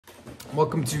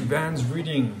Welcome to Van's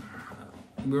Reading.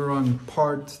 We're on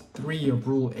part 3 of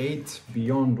Rule 8,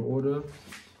 Beyond Order.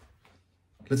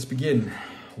 Let's begin.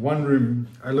 One room.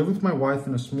 I live with my wife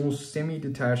in a small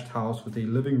semi-detached house with a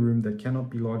living room that cannot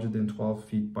be larger than 12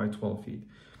 feet by 12 feet.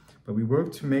 But we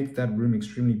work to make that room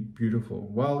extremely beautiful,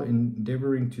 while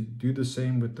endeavoring to do the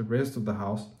same with the rest of the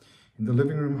house. In the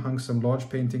living room hung some large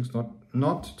paintings,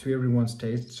 not to everyone's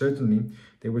taste, certainly.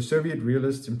 They were Soviet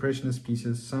realist, impressionist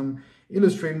pieces, some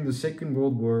illustrating the Second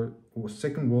World War,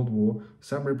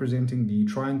 some representing the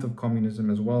triumph of communism,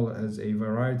 as well as a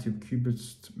variety of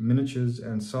Cubist miniatures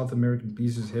and South American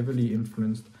pieces heavily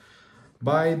influenced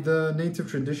by the native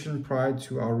tradition. Prior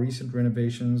to our recent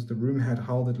renovations, the room had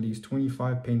held at least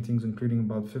 25 paintings, including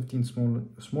about 15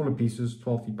 smaller pieces,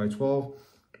 12 feet by 12.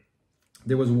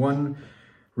 There was one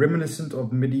reminiscent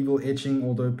of medieval etching,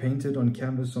 although painted on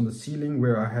canvas on the ceiling,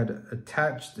 where I had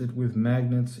attached it with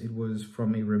magnets. It was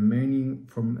from a Romanian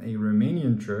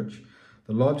church.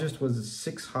 The largest was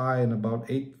 6 high and about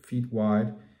 8 feet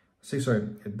wide.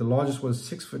 The largest was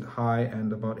 6 foot high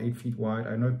and about 8 feet wide.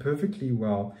 I know perfectly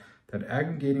well that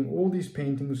aggregating all these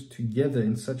paintings together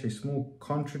in such a small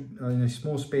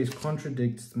space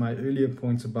contradicts my earlier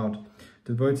points about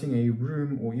devoting a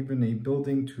room or even a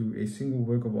building to a single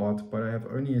work of art, but I have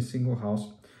only a single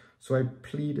house, so I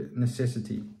plead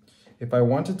necessity. If I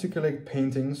wanted to collect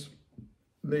paintings,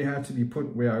 they had to be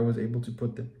put where I was able to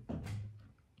put them.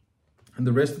 In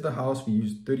the rest of the house, we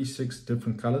used 36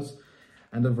 different colors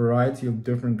and a variety of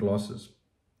different glosses,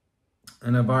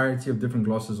 on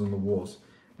the walls,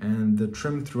 and the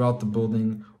trim throughout the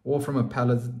building, all from a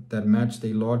palette that matched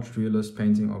a large realist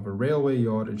painting of a railway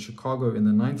yard in Chicago in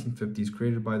the 1950s,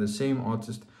 created by the same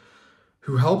artist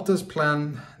who helped us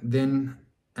plan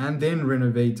and then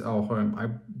renovate our home. I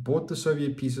bought the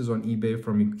Soviet pieces on eBay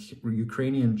from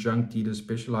Ukrainian junk dealers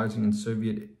specializing in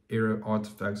Soviet-era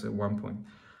artifacts at one point.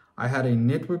 I had a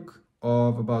network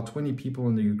of about 20 people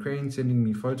in the Ukraine sending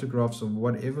me photographs of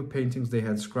whatever paintings they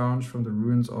had scrounged from the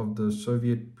ruins of the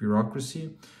Soviet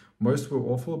bureaucracy. Most were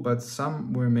awful, but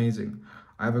some were amazing.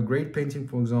 I have a great painting,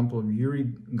 for example, of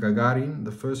Yuri Gagarin,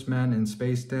 the first man in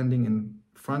space, standing in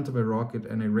front of a rocket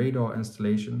and a radar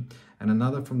installation, and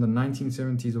another from the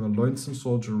 1970s of a lonesome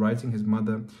soldier writing his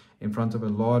mother in front of a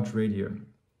large radio.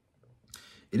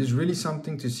 It is really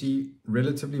something to see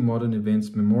relatively modern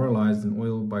events memorialized in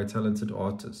oil by talented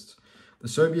artists. The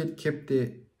Soviet kept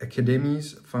their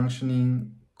academies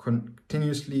functioning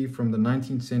continuously from the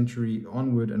 19th century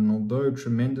onward, and although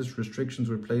tremendous restrictions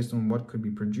were placed on what could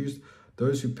be produced,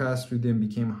 those who passed through them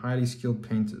became highly skilled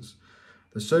painters.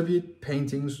 The Soviet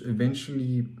paintings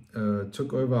eventually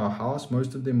took over our house.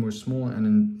 Most of them were small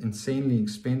and insanely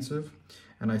expensive,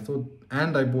 and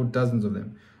I bought dozens of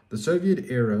them. The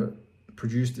Soviet era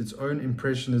produced its own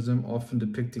impressionism, often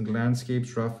depicting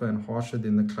landscapes rougher and harsher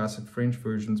than the classic French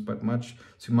versions, but much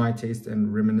to my taste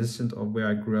and reminiscent of where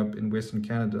I grew up in Western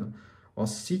Canada. While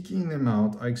seeking them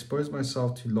out, I exposed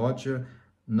myself to larger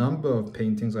number of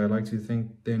paintings, I like to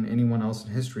think, than anyone else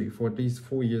in history, for at least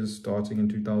 4 years starting in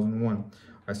 2001.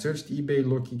 I searched eBay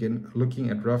looking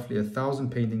at roughly 1,000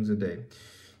 paintings a day.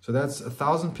 So that's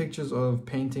 1,000 pictures of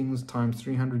paintings times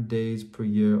 300 days per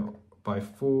year by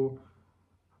 4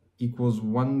 equals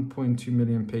 1.2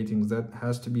 million paintings. That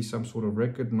has to be some sort of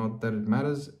record, not that it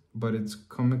matters, but it's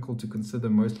comical to consider,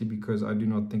 mostly because I do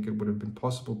not think it would have been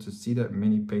possible to see that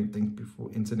many paintings before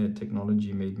internet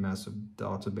technology made massive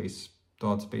database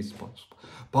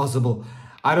possible.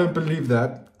 I don't believe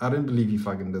that. I don't believe he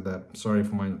fucking did that. Sorry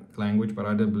for my language, but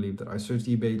I don't believe that. I searched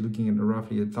eBay looking at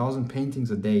roughly 1,000 paintings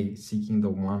a day, seeking the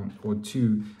 1 or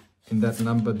 2 in that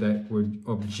number that were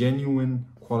of genuine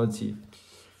quality.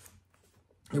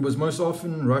 It was most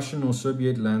often Russian or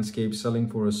Soviet landscapes selling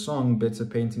for a song, better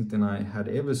paintings than I had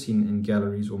ever seen in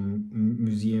galleries or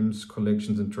museums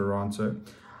collections in Toronto.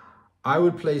 I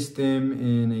would place them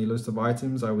in a list of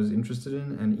items I was interested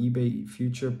in, and eBay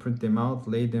Future print them out,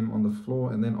 lay them on the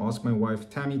floor, and then ask my wife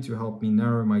Tammy to help me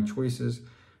narrow my choices.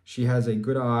 She has a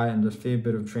good eye and a fair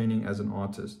bit of training as an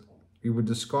artist. We would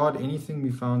discard anything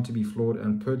we found to be flawed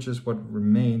and purchase what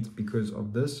remained. Because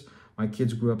of this, my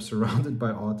kids grew up surrounded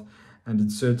by art, and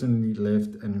it certainly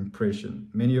left an impression.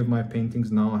 Many of my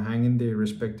paintings now hang in their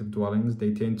respective dwellings.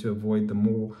 They tend to avoid the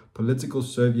more political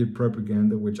Soviet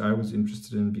propaganda, which I was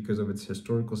interested in because of its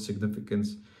historical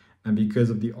significance and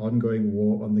because of the ongoing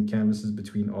war on the canvases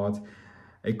between art,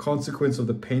 a consequence of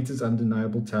the painter's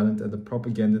undeniable talent and the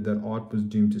propaganda that art was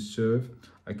doomed to serve.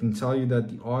 I can tell you that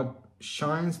the art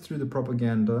shines through the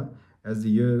propaganda as the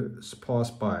years pass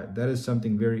by. That is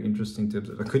something very interesting to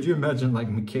observe. Could you imagine like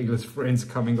Michaela's friends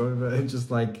coming over and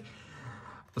just like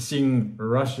seeing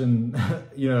Russian,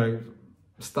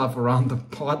 stuff around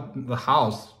the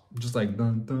house, just like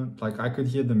dun, dun. Like I could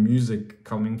hear the music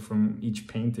coming from each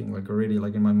painting, like already,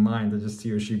 like in my mind. I just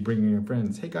hear she bringing her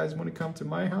friends. Hey guys, want to come to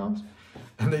my house?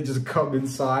 And they just come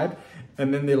inside,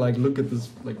 and then they like look at this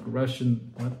like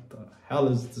Russian. What the hell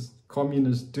is this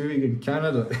communist doing in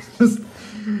Canada?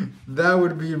 That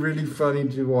would be really funny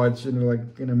to watch, you know,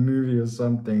 like in a movie or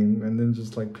something, and then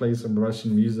just like play some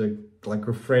Russian music, like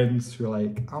her friends who are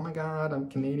like, oh my god, I'm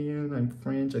Canadian, I'm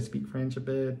French, I speak French a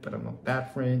bit, but I'm not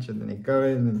that French, and then they go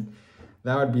in, and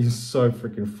that would be so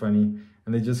freaking funny.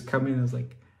 And they just come in and it's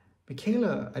like,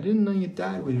 Michaela, I didn't know your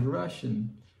dad was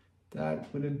Russian.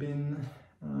 That would have been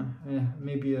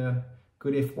maybe a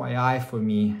good FYI for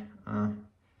me.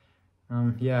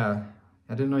 Yeah,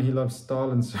 I didn't know he loved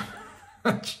Stalin so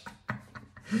much.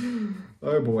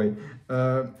 Oh boy.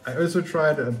 I also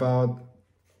tried about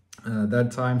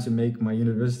that time to make my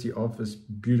university office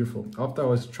beautiful. After I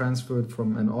was transferred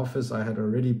from an office, I had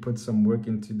already put some work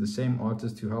into the same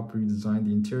artist to help redesign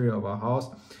the interior of our house,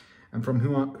 and from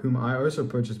whom I also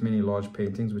purchased many large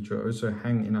paintings, which will also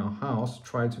hang in our house,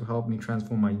 tried to help me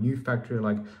transform my new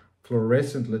factory-like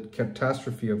fluorescent lit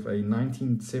catastrophe of a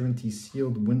 1970s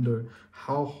sealed window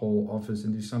hellhole office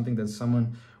into something that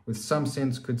someone with some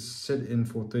sense could sit in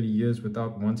for 30 years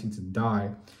without wanting to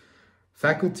die.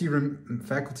 Faculty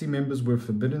members were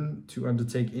forbidden to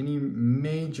undertake any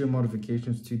major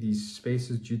modifications to these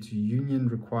spaces due to union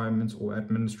requirements or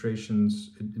administration's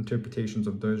interpretations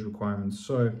of those requirements.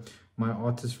 So my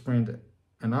artist friend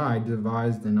and I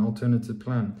devised an alternative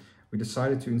plan. We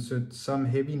decided to insert some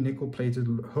heavy nickel-plated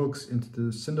hooks into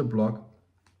the cinder block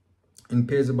in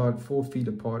pairs about 4 feet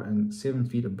apart and 7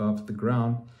 feet above the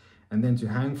ground, and then to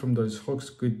hang from those hooks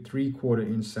good 3/4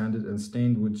 inch sanded and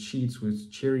stained wood sheets with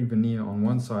cherry veneer on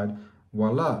one side.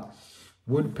 Voila!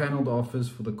 Wood paneled office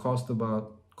for the cost of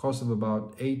about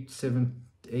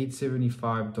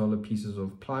 $875 pieces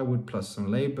of plywood plus some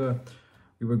labor.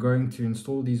 We were going to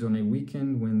install these on a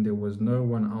weekend when there was no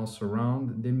one else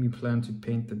around. Then we planned to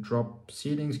paint the drop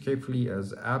ceilings carefully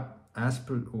as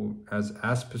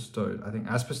asbestos. I think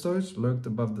asbestos lurked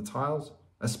above the tiles.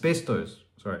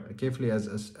 Carefully as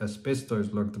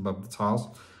asbestos lurked above the tiles.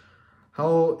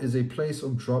 Hell is a place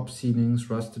of drop ceilings,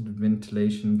 rusted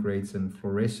ventilation grates, and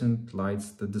fluorescent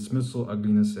lights. The dismissal,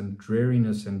 ugliness, and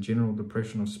dreariness and general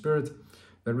depression of spirit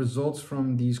that results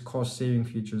from these cost-saving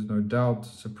features no doubt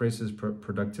suppresses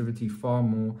productivity far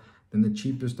more than the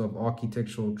cheapest of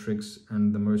architectural tricks,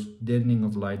 and the most deadening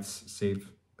of lights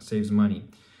saves money.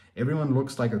 Everyone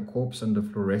looks like a corpse under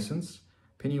fluorescence,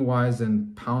 penny-wise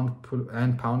and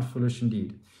pound foolish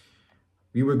indeed.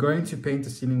 We were going to paint the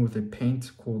ceiling with a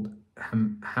paint called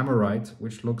hammerite,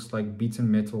 which looks like beaten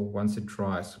metal once it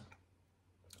dries.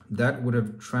 That would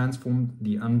have transformed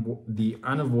the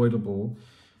unavoidable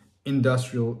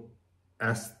industrial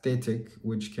aesthetic,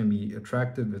 which can be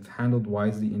attractive if handled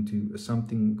wisely, into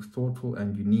something thoughtful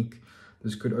and unique.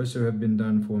 This could also have been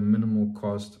done for a minimal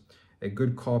cost. A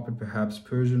good carpet, perhaps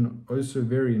Persian, also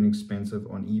very inexpensive,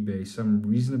 on eBay, some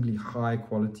reasonably high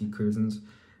quality curtains,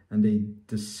 and a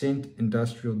decent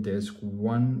industrial desk,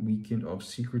 1 weekend of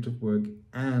secretive work,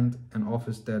 and an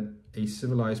office that a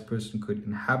civilized person could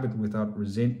inhabit without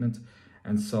resentment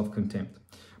and self-contempt.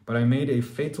 But I made a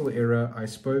fatal error. I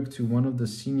spoke to one of the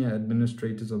senior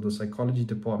administrators of the psychology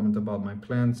department about my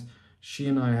plans. She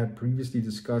and I had previously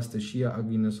discussed the sheer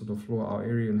ugliness of the floor our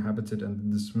area inhabited and the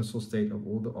dismissal state of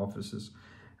all the offices.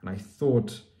 And I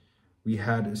thought we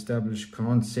had established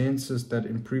consensus that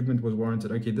improvement was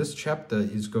warranted. Okay, this chapter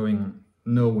is going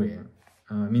nowhere.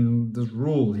 I mean, this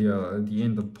rule here at the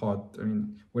end of part,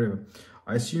 whatever.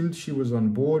 I assumed she was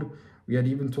on board. We had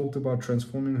even talked about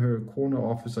transforming her corner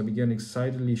office. I began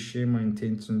excitedly share my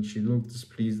intentions. She looked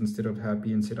displeased instead of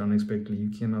happy and said unexpectedly, "You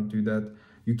cannot do that.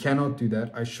 You cannot do that."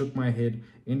 I shook my head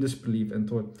in disbelief and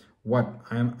thought, what?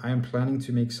 I am planning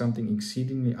to make something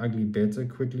exceedingly ugly better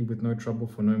quickly with no trouble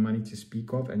for no money to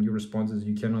speak of, and your response is,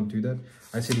 "You cannot do that."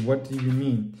 I said, "What do you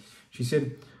mean?" She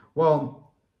said,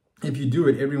 "Well, if you do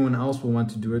it, everyone else will want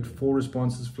to do it." 4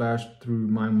 responses flashed through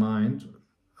my mind.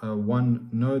 1,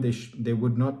 no, they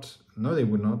would not. No, they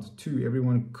would not. 2,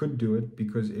 everyone could do it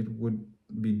because it would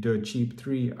be dirt cheap.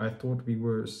 3, I thought we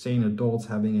were sane adults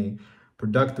having a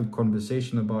productive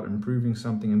conversation about improving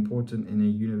something important in a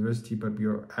university, but we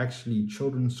are actually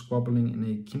children squabbling in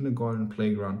a kindergarten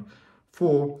playground.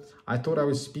 4, I thought I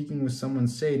was speaking with someone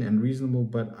sane and reasonable,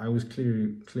 but I was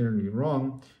clearly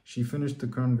wrong. She finished the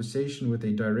conversation with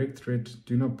a direct threat.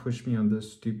 "Do not push me on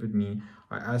this, stupid me."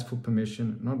 I asked for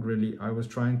permission. Not really. I was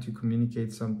trying to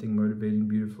communicate something motivating,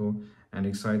 beautiful, and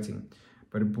exciting.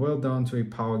 but it boiled down to a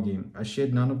power game. I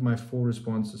shared none of my 4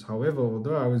 responses. However,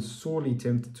 although I was sorely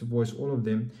tempted to voice all of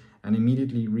them, and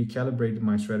immediately recalibrated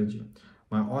my strategy.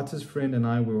 My artist friend and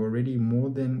I were already more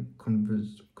than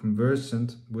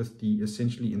conversant with the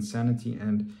essentially insanity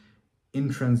and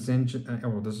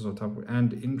intransigence, this is a tough word,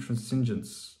 and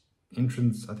intransigence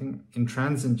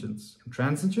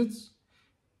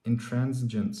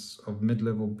of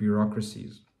mid-level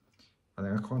bureaucracies.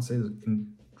 I can't say this.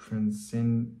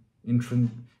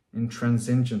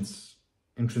 Intransigence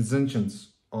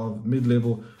of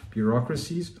mid-level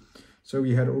bureaucracies. So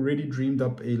we had already dreamed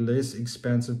up a less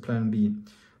expansive plan B.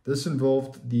 This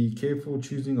involved the careful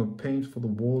choosing of paint for the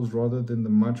walls rather than the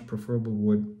much preferable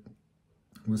wood,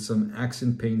 with some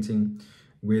accent painting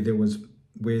where that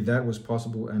was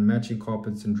possible, and matching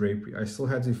carpets and drapery. I still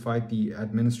had to fight the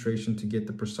administration to get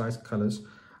the precise colors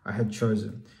I had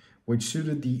chosen, which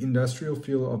suited the industrial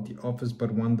feel of the office,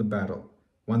 but won that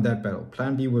battle.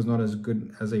 Plan B was not as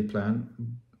good as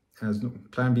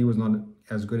Plan B was not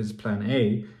as good as Plan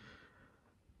A,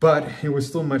 but it was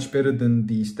still much better than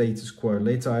the status quo.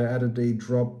 Later, I added a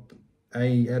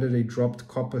dropped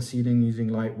copper ceiling using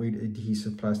lightweight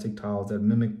adhesive plastic tiles that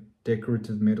mimicked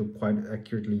decorative metal quite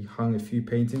accurately, hung a few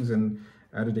paintings, and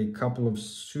added a couple of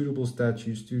suitable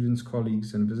statues. Students,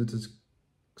 colleagues, and visitors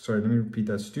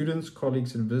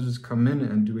come in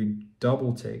and do a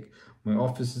double take. My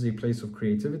office is a place of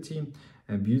creativity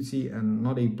and beauty, and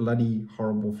not a bloody,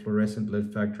 horrible fluorescent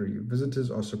lit factory.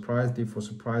 Visitors are surprised, therefore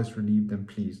surprised, relieved, and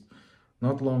pleased.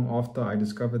 Not long after, I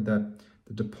discovered that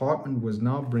the department was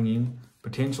now bringing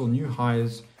potential new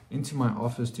hires into my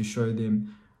office to show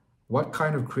them what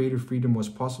kind of creative freedom was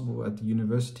possible at the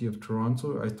University of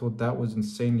Toronto. I thought that was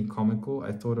insanely comical.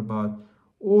 I thought about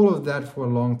all of that for a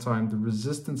long time. The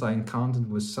resistance I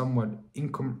encountered was somewhat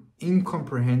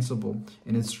incomprehensible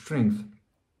in its strength.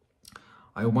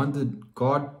 I wondered,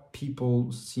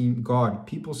 people seem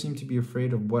to be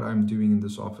afraid of what I'm doing in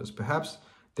this office. Perhaps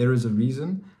there is a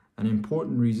reason, an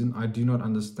important reason I do not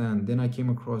understand. Then I came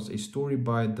across a story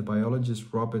by the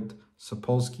biologist Robert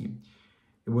Sapolsky.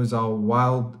 It was our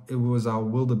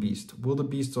wildebeest.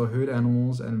 Wildebeests are herd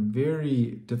animals and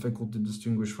very difficult to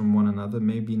distinguish from one another.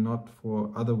 Maybe not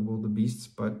for other wildebeests,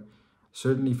 but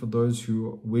certainly for those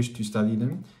who wish to study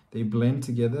them. They blend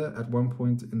together. At one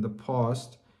point in the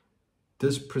past,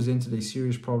 this presented a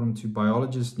serious problem to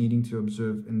biologists needing to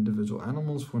observe individual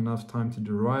animals for enough time to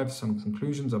derive some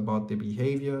conclusions about their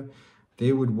behavior.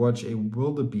 They would watch a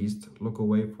wildebeest, look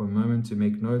away for a moment to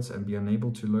make notes, and be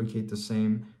unable to locate the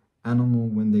same animal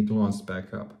when they glanced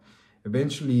back up.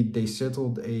 Eventually, they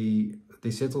settled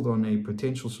on a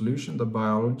potential solution. The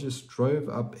biologists drove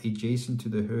up adjacent to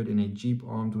the herd in a jeep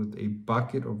armed with a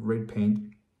bucket of red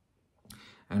paint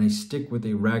and a stick with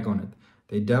a rag on it.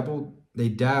 They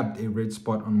dabbed a red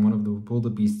spot on one of the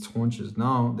wildebeest's haunches.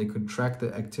 Now they could track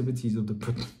the activities of the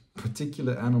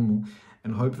particular animal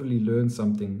and hopefully learn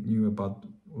something new about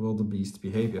wildebeest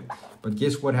behavior. But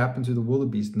guess what happened to the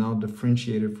wildebeest, now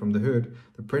differentiated from the herd?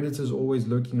 The predators always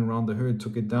lurking around the herd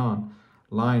took it down.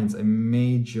 Lions, a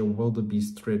major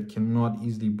wildebeest threat, cannot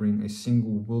easily bring a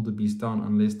single wildebeest down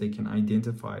unless they can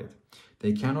identify it.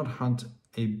 They cannot hunt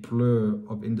a blur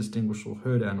of indistinguishable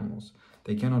herd animals.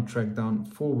 They cannot track down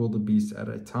 4 wildebeests at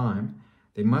a time.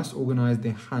 They must organize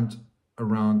their hunt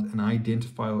around an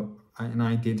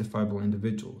identifiable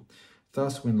individual.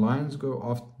 Thus, when lions go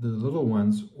after the little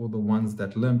ones or the ones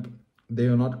that limp, they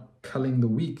are not culling the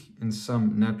weak in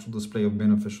some natural display of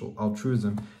beneficial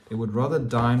altruism. They would rather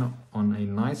dine on a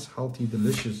nice, healthy,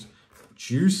 delicious,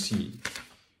 juicy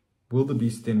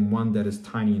wildebeest than one that is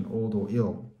tiny and old or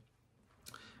ill.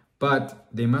 But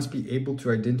they must be able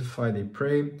to identify their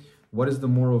prey. What is the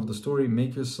moral of the story?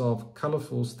 Make yourself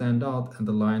colorful, stand out, and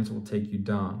the lions will take you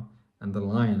down. And the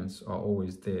lions are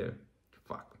always there.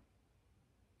 Fuck.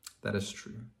 That is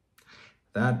true.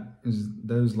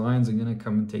 Those lions are gonna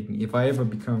come and take me. If I ever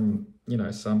become,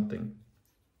 something.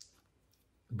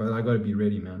 But I gotta be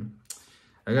ready, man.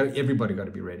 Everybody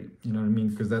gotta be ready. You know what I mean?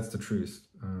 Because that's the truth.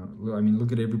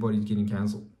 Look at everybody getting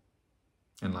cancelled.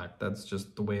 And that's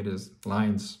just the way it is.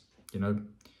 Lions,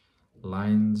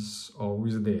 lions are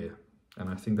always there. And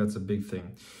I think that's a big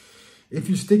thing. If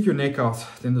you stick your neck out,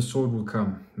 then the sword will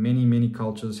come. Many, many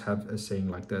cultures have a saying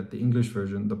like that. The English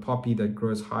version, the poppy that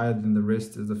grows higher than the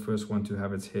rest is the first one to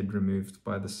have its head removed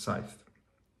by the scythe.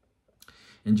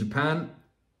 In Japan,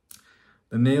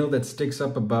 the nail that sticks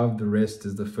up above the rest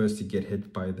is the first to get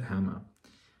hit by the hammer.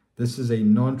 This is a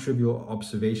non-trivial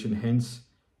observation, hence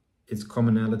its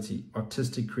commonality.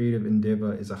 Artistic creative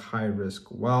endeavor is a high risk,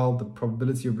 while the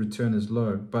probability of return is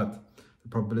low, but the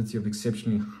probability of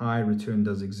exceptionally high return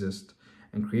does exist.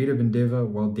 and creative endeavor,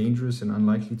 while dangerous and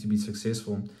unlikely to be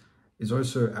successful, is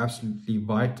also absolutely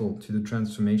vital to the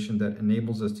transformation that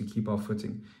enables us to keep our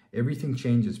footing. Everything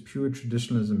changes. Pure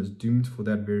traditionalism is doomed for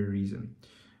that very reason.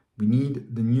 We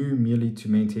need the new merely to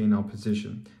maintain our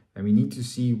position, and we need to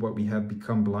see what we have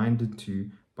become blinded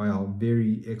to by our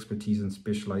very expertise and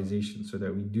specialization, so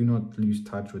that we do not lose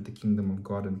touch with the kingdom of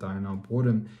God and die in our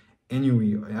boredom,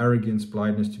 ennui, arrogance,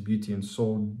 blindness to beauty, and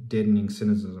soul-deadening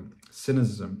cynicism.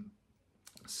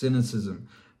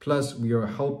 Plus, we are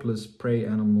helpless prey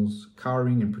animals,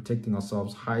 cowering and protecting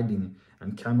ourselves, hiding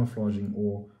and camouflaging,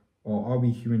 or are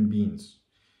we human beings?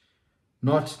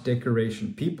 Not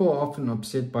decoration. People are often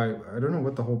upset by, I don't know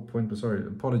what the whole point was, sorry,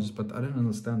 apologies, but I don't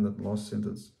understand that last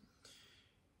sentence.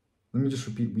 Let me just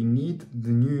repeat. We need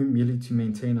the new merely to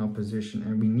maintain our position,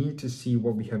 and we need to see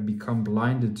what we have become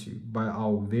blinded to by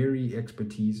our very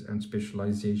expertise and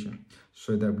specialization,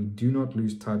 so that we do not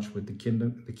lose touch with the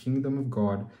kingdom of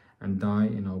God and die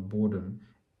in our boredom,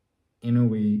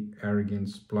 ennui,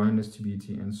 arrogance, blindness to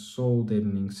beauty, and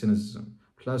soul-deadening cynicism.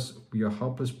 Plus, we are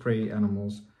helpless prey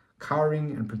animals,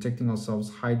 cowering and protecting ourselves,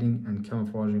 hiding and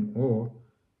camouflaging, or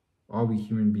are we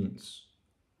human beings?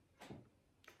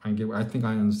 I think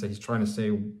I understand. He's trying to say,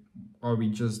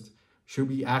 should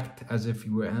we act as if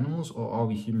we were animals, or are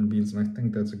we human beings? And I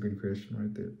think that's a good question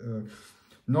right there.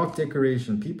 Not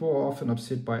decoration. People are often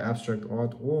upset by abstract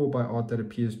art, or by art that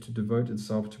appears to devote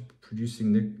itself to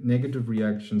producing negative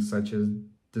reactions such as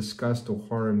disgust or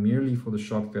horror merely for the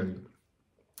shock value.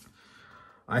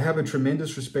 I have a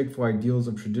tremendous respect for ideals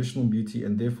of traditional beauty,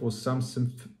 and therefore some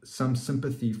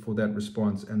sympathy for that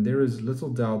response. And there is little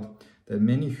doubt that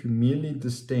many who merely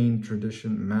disdain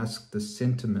tradition mask the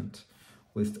sentiment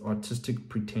with artistic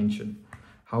pretension.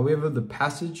 However, the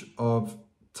passage of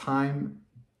time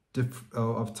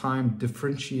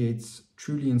differentiates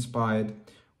truly inspired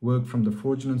work from the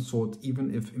fraudulent sort,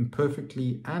 even if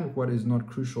imperfectly, and what is not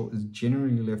crucial is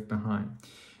generally left behind.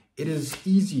 It is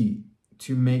easy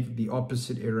to make the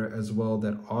opposite error as well,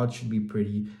 that art should be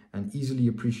pretty and easily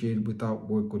appreciated without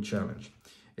work or challenge.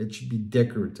 It should be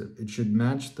decorative. It should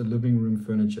match the living room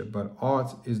furniture, but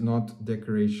art is not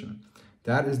decoration.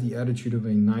 That is the attitude of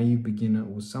a naive beginner,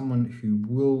 or someone who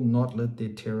will not let their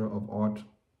terror of art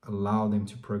allow them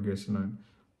to progress alone.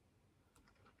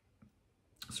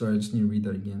 Sorry, I just need to read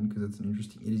that again because it's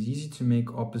interesting. It is easy to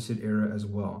make opposite error as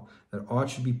well, that art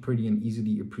should be pretty and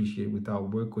easily appreciated without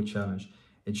work or challenge.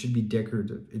 It should be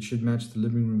decorative. It should match the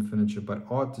living room furniture, but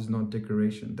art is not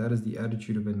decoration. That is the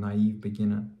attitude of a naive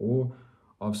beginner, or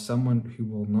of someone who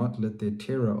will not let their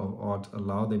terror of art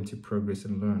allow them to progress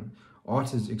and learn.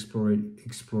 Art is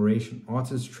exploration.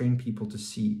 Artists train people to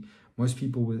see. Most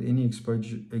people with any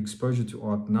exposure to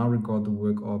art now regard the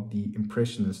work of the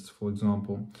Impressionists, for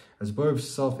example, as both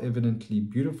self-evidently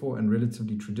beautiful and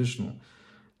relatively traditional.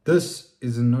 This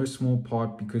is in no small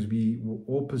part because we will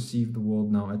all perceive the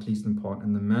world now, at least in part,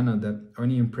 in the manner that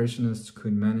only Impressionists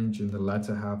could manage in the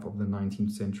latter half of the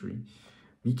 19th century.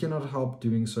 We cannot help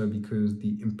doing so because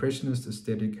the Impressionist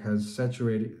aesthetic has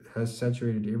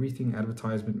saturated everything: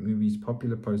 advertisement, movies,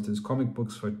 popular posters, comic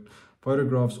books,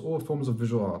 photographs, all forms of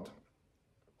visual art.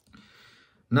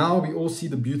 Now we all see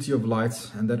the beauty of light,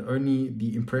 and that only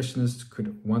the Impressionists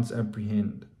could once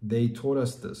apprehend. They taught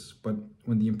us this, but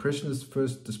when the Impressionists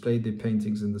first displayed their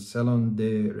paintings in the Salon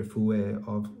des Refoués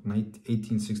of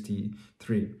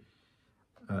 1863,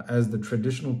 as the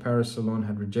traditional Paris salon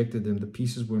had rejected them, the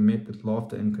pieces were met with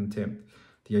laughter and contempt.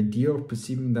 The idea of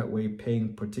perceiving that way,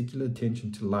 paying particular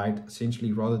attention to light,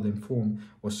 essentially rather than form,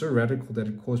 was so radical that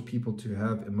it caused people to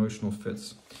have emotional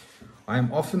fits. I'm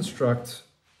often struck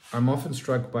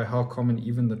by how common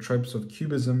even the tropes of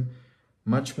Cubism,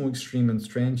 much more extreme and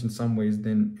strange in some ways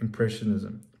than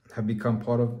Impressionism, have become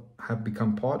part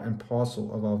and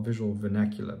parcel of our visual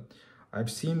vernacular. I've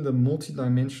seen the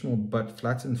multidimensional but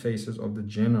flattened faces of the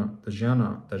genre, I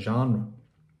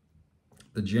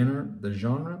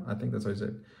think that's how I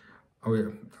said. Oh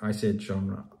yeah, I said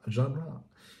genre.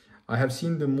 I have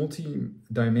seen the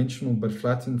multi-dimensional but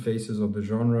flattened faces of the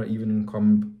genre even in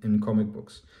comic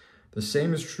books. The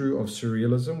same is true of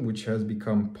surrealism, which has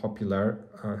become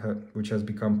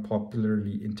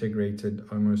popularly integrated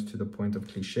almost to the point of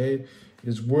cliché. It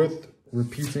is worth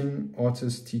repeating.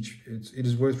 Artists teach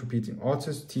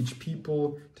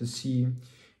people to see.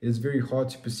 It is very hard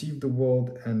to perceive the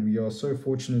world, and we are so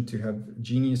fortunate to have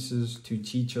geniuses to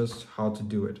teach us how to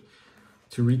do it,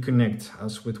 to reconnect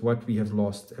us with what we have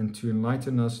lost, and to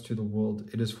enlighten us to the world.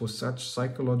 It is for such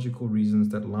psychological reasons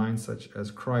that lines such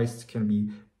as Christ can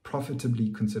be profitably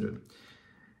considered.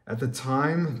 At the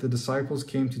time the disciples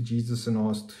came to Jesus and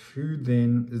asked, "Who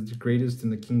then is the greatest in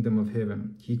the kingdom of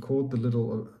heaven?" He called the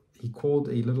little he called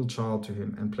a little child to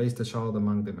him and placed a child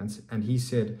among them. And he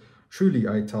said, truly,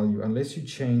 I tell you, unless you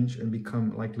change and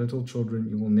become like little children,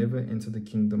 you will never enter the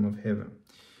kingdom of heaven.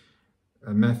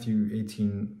 Matthew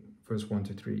 18, verse 1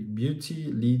 to 3.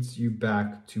 Beauty leads you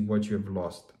back to what you have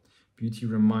lost. Beauty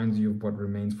reminds you of what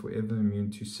remains forever immune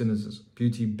to cynicism.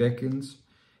 Beauty beckons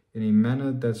in a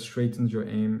manner that straightens your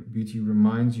aim. Beauty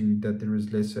reminds you that there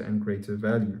is lesser and greater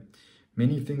value.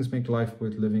 Many things make life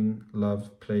worth living: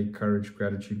 love, play, courage,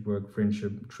 gratitude, work,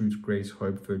 friendship, truth, grace,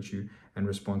 hope, virtue, and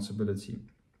responsibility.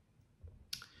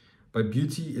 But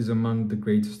beauty is among the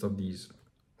greatest of these.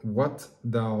 What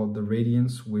thou, the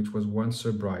radiance which was once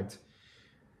so bright,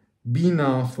 be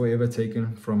now forever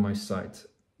taken from my sight.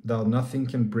 Thou nothing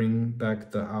can bring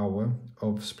back the hour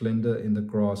of splendor in the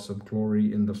grass, of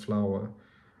glory in the flower.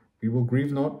 We will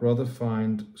grieve not, rather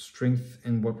find strength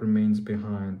in what remains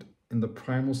behind, in the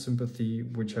primal sympathy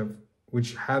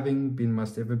which having been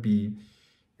must ever be,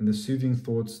 in the soothing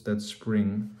thoughts that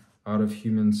spring out of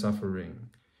human suffering,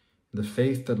 the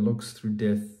faith that looks through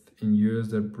death, in years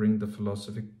that bring the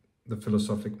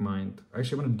philosophic mind. I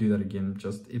actually want to do that again,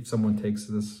 just if someone takes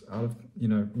this out of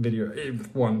video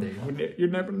one day. You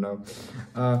never know.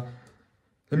 Let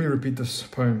me repeat this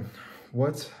poem.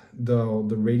 What thou,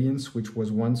 the radiance which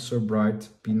was once so bright,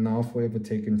 be now forever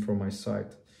taken from my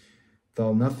sight.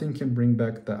 Thou nothing can bring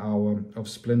back the hour of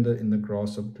splendor in the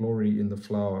grass, of glory in the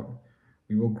flower.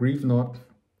 We will grieve not,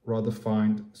 rather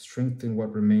find strength in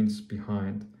what remains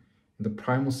behind, in the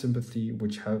primal sympathy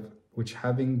which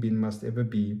having been must ever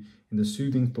be, in the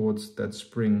soothing thoughts that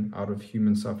spring out of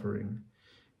human suffering,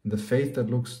 in the faith that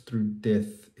looks through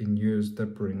death, in years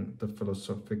that bring the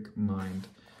philosophic mind.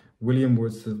 William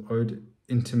Wordsworth owed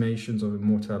intimations of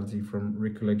immortality from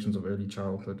recollections of early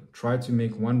childhood. Try to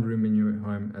make one room in your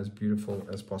home as beautiful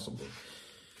as possible.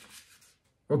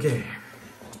 Okay,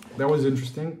 that was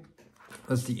interesting.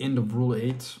 That's the end of Rule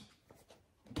 8,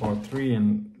 Part 3,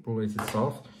 and Rule 8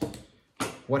 itself.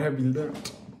 What have we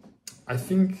learned? I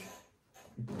think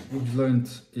what we've learned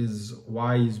is,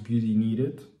 why is beauty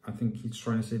needed? I think he's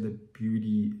trying to say that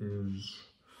beauty is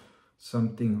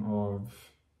something of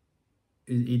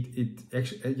it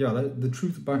actually, yeah, the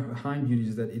truth behind beauty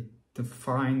is that it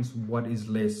defines what is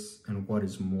less and what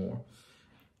is more.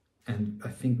 And I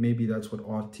think maybe that's what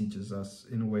art teaches us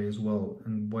in a way as well,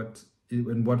 and what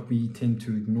we tend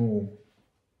to ignore.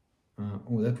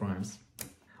 Oh, that rhymes.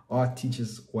 Art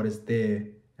teaches what is there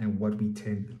and what we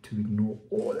tend to ignore.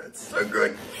 Oh, that's so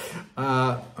good.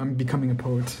 I'm becoming a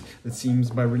poet, it seems,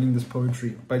 by reading this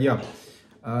poetry. But yeah,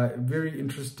 very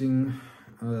interesting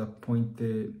point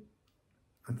there.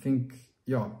 I think,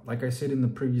 yeah, like I said in the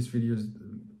previous videos,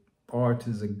 art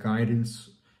is a guidance.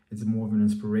 It's more of an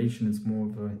inspiration. It's more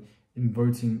of a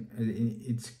inverting.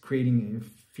 It's creating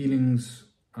feelings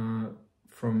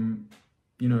from,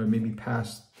 maybe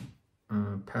past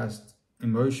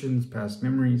emotions, past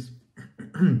memories.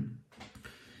 And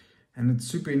it's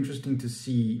super interesting to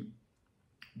see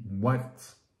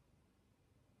what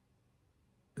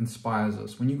inspires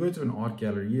us. When you go to an art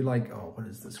gallery, you're like, oh, what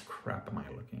is this crap am I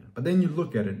looking at? But then you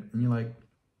look at it and you're like,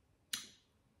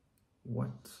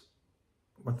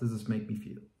 what does this make me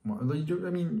feel? I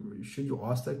mean, should you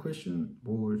ask that question?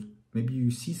 Or maybe you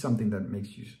see something that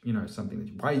makes you, something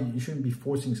that why you shouldn't be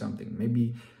forcing something.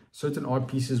 Maybe certain art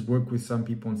pieces work with some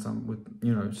people and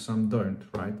some don't,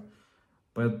 right?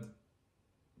 But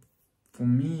for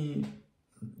me,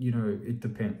 it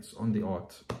depends on the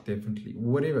art, definitely.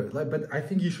 Whatever. But I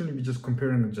think you shouldn't be just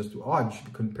comparing it just to art. You should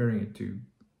be comparing it to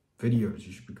videos.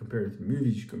 You should be comparing it to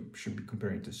movies. You should be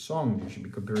comparing it to songs. You should be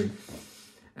comparing.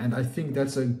 And I think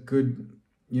that's a good,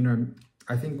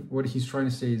 I think what he's trying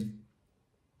to say is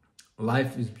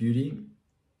life is beauty,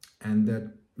 and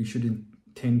that we should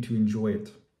tend to enjoy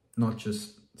it, not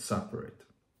just suffer it,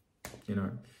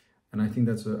 And I think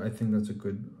that's a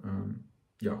good,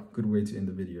 good way to end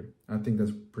the video. I think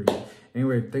that's pretty good.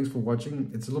 Anyway, thanks for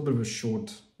watching. It's a little bit of a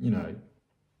short,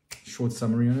 short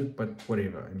summary on it, but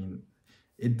whatever. I mean,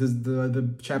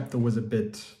 the chapter was a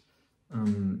bit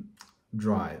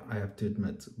dry, I have to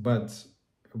admit, but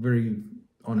a very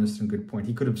honest and good point.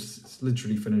 He could have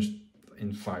literally finished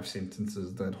in 5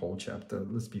 sentences that whole chapter.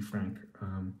 Let's be frank.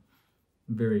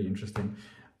 Very interesting.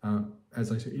 As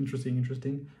I say,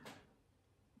 interesting.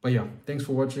 But yeah, thanks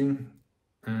for watching,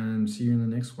 and see you in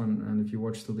the next one. And if you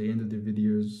watch till the end of the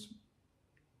videos,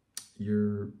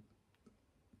 you're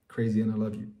crazy and I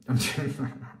love you.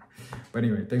 But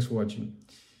anyway, thanks for watching.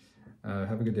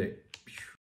 Have a good day.